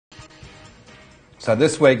So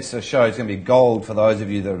this week's show is going to be gold for those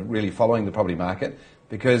of you that are really following the property market,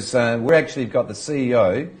 because we're actually got the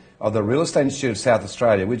CEO of the Real Estate Institute of South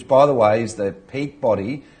Australia, which, by the way, is the peak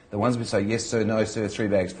body, the ones we say yes sir, no sir, 3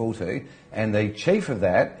 bags full to. And the chief of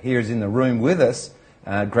that here is in the room with us,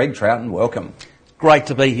 Greg Troughton. Welcome. Great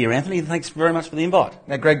to be here, Anthony. Thanks very much for the invite.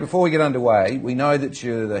 Now, Greg, before we get underway, we know that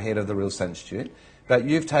you're the head of the Real Estate Institute, but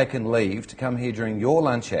you've taken leave to come here during your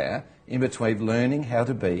lunch hour in between learning how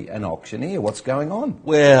to be an auctioneer. What's going on?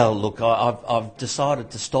 Well, look, I've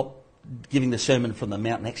decided to stop giving the sermon from the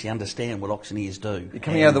mount and actually understand what auctioneers do. You're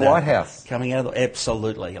coming out of the White House. Coming out of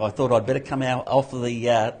absolutely. I thought I'd better come out off of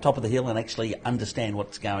the top of the hill and actually understand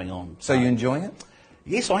what's going on. So you enjoying it?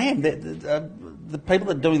 Yes, I am. The people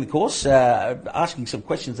that are doing the course are asking some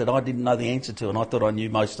questions that I didn't know the answer to, and I thought I knew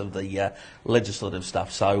most of the legislative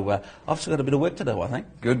stuff. So I've still got a bit of work to do, I think.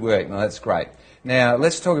 Good work. No, that's great. Now,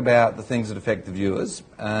 let's talk about the things that affect the viewers.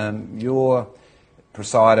 You're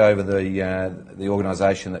preside over the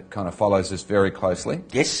organisation that kind of follows us very closely.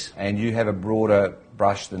 Yes. And you have a broader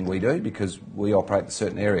brush than we do because we operate in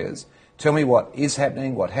certain areas. Tell me what is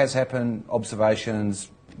happening, what has happened, observations.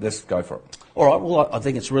 Let's go for it. All right, well, I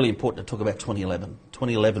think it's really important to talk about 2011.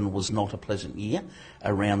 2011 was not a pleasant year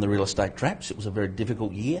around the real estate traps. It was a very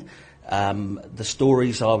difficult year. The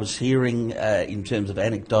stories I was hearing in terms of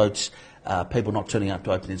anecdotes, people not turning up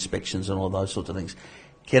to open inspections and all those sorts of things.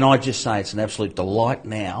 Can I just say it's an absolute delight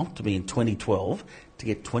now to be in 2012, to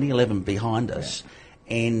get 2011 behind us.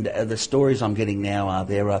 Yeah. And the stories I'm getting now are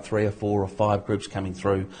there are 3 or 4 or 5 groups coming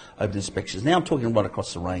through open inspections. Now I'm talking right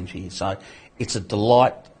across the range here. So it's a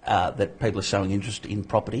delight that people are showing interest in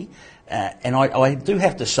property. And I do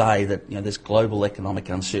have to say that there's global economic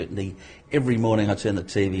uncertainty. Every morning I turn the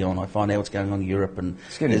TV on, I find out what's going on in Europe. And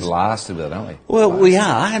it's getting blasted with it, aren't we? Well, we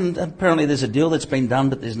are, and apparently there's a deal that's been done,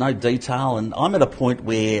 but there's no detail. And I'm at a point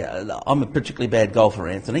where I'm a particularly bad golfer,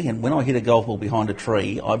 Anthony, and when I hit a golf ball behind a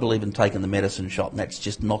tree, I believe in taking the medicine shot, and that's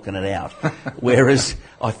just knocking it out. Whereas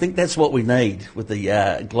I think that's what we need with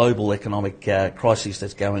the global economic crisis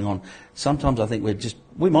that's going on. Sometimes I think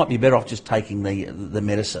we might be better off just taking the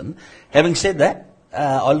medicine. Having said that,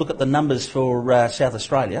 I look at the numbers for South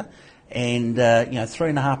Australia, and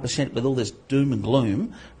 3.5% with all this doom and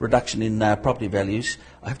gloom reduction in property values.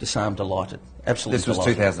 I have to say I'm delighted. Absolutely. This was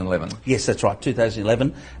delighted. 2011. Yes, that's right,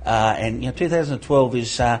 2011, and 2012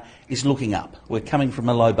 is looking up. We're coming from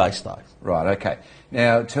a low base though. Right. Okay.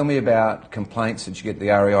 Now tell me about complaints that you get at the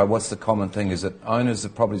REI. What's the common thing? Is it owners are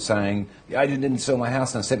probably saying the agent didn't sell my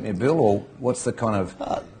house and sent me a bill, or what's the kind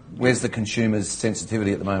of where's the consumer's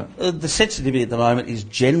sensitivity at the moment? The sensitivity at the moment is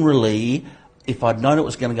generally, if I'd known it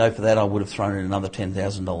was going to go for that, I would have thrown in another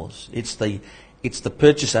 $10,000. It's the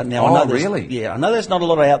purchaser. Now, I know really? Yeah, I know there's not a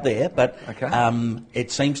lot out there, but okay.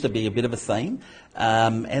 It seems to be a bit of a theme.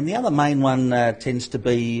 And the other main one tends to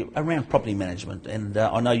be around property management. And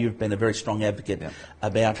I know you've been a very strong advocate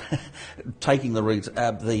about taking the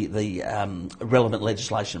relevant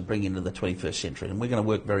legislation and bringing it into the 21st century. And we're going to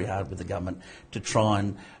work very hard with the government to try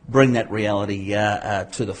and bring that reality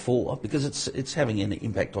to the fore, because it's having an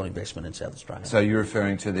impact on investment in South Australia. So you're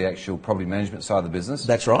referring to the actual property management side of the business?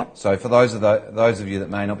 That's right. So for those of you that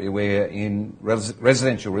may not be aware, in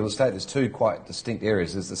residential real estate, there's 2 quite distinct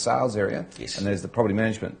areas. There's the sales area, yes, and there's the property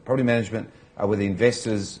management. Property management are where the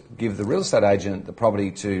investors give the real estate agent the property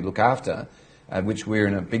to look after, which we're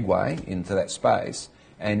in a big way into that space.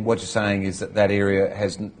 And what you're saying is that area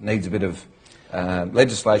needs a bit of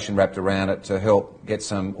legislation wrapped around it to help get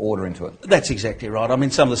some order into it. That's exactly right. I mean,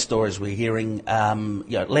 some of the stories we're hearing,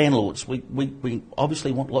 landlords. We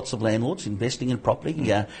obviously want lots of landlords investing in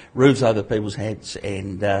property, roofs over people's heads,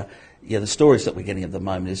 and the stories that we're getting at the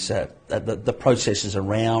moment is the processes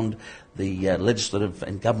around the legislative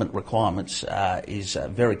and government requirements is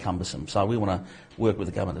very cumbersome. So we want to work with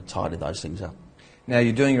the government to tidy those things up. Now,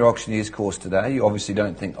 you're doing your auctioneers course today. You obviously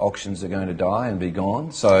don't think auctions are going to die and be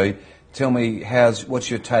gone. So tell me, what's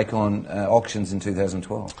your take on auctions in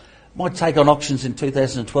 2012? My take on auctions in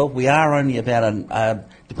 2012, we are only about,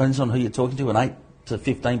 depends on who you're talking to, an 8 to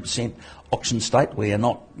 15% auction state. We are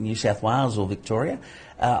not New South Wales or Victoria.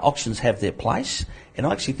 Auctions have their place, and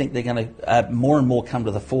I actually think they're going to more and more come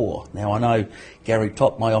to the fore. Now, I know Gary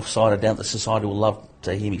Topp, my offsider down at the Society, will love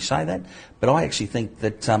to hear me say that, but I actually think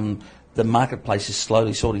that the marketplace is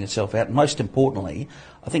slowly sorting itself out. And most importantly,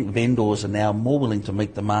 I think vendors are now more willing to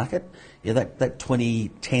meet the market. That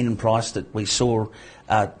 2010 price that we saw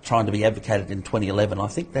trying to be advocated in 2011, I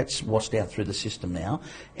think that's washed out through the system now.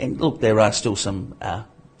 And look, there are still some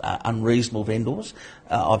unreasonable vendors.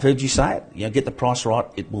 I've heard you say it, get the price right,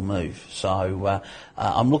 it will move. So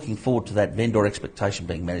I'm looking forward to that vendor expectation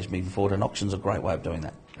being managed moving forward, and auction's a great way of doing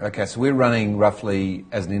that. Okay, so we're running roughly,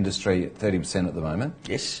 as an industry, at 30% at the moment.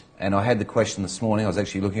 Yes. And I had the question this morning. I was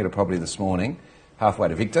actually looking at a property this morning, halfway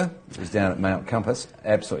to Victor. It was down at Mount Compass.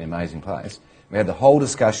 Absolutely amazing place. We had the whole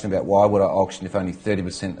discussion about why would I auction if only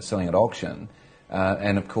 30% are selling at auction.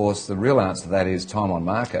 And, of course, the real answer to that is time on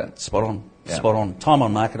market. Spot on. Yeah. Spot on. Time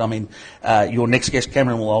on market. I mean, your next guest,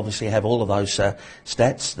 Cameron, will obviously have all of those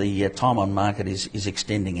stats. The time on market is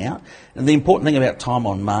extending out. And the important thing about time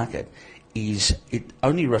on market is it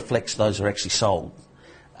only reflects those who are actually sold.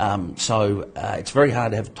 So it's very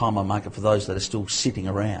hard to have time on market for those that are still sitting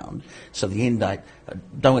around. So the end date,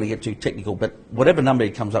 don't want to get too technical, but whatever number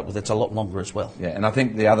he comes up with, it's a lot longer as well. Yeah, and I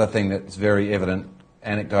think the other thing that's very evident,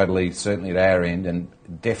 anecdotally, certainly at our end, and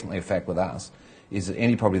definitely a fact with us, is that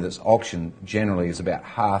any property that's auctioned generally is about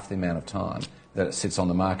half the amount of time that it sits on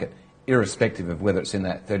the market, irrespective of whether it's in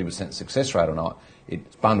that 30% success rate or not.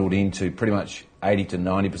 It's bundled into pretty much 80 to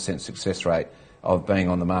 90% success rate of being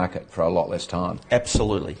on the market for a lot less time.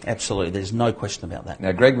 Absolutely, absolutely. There's no question about that.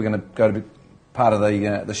 Now, Greg, we're going to go to part of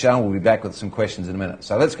the show, and we'll be back with some questions in a minute.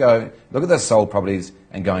 So let's go look at those sold properties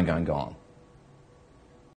and go.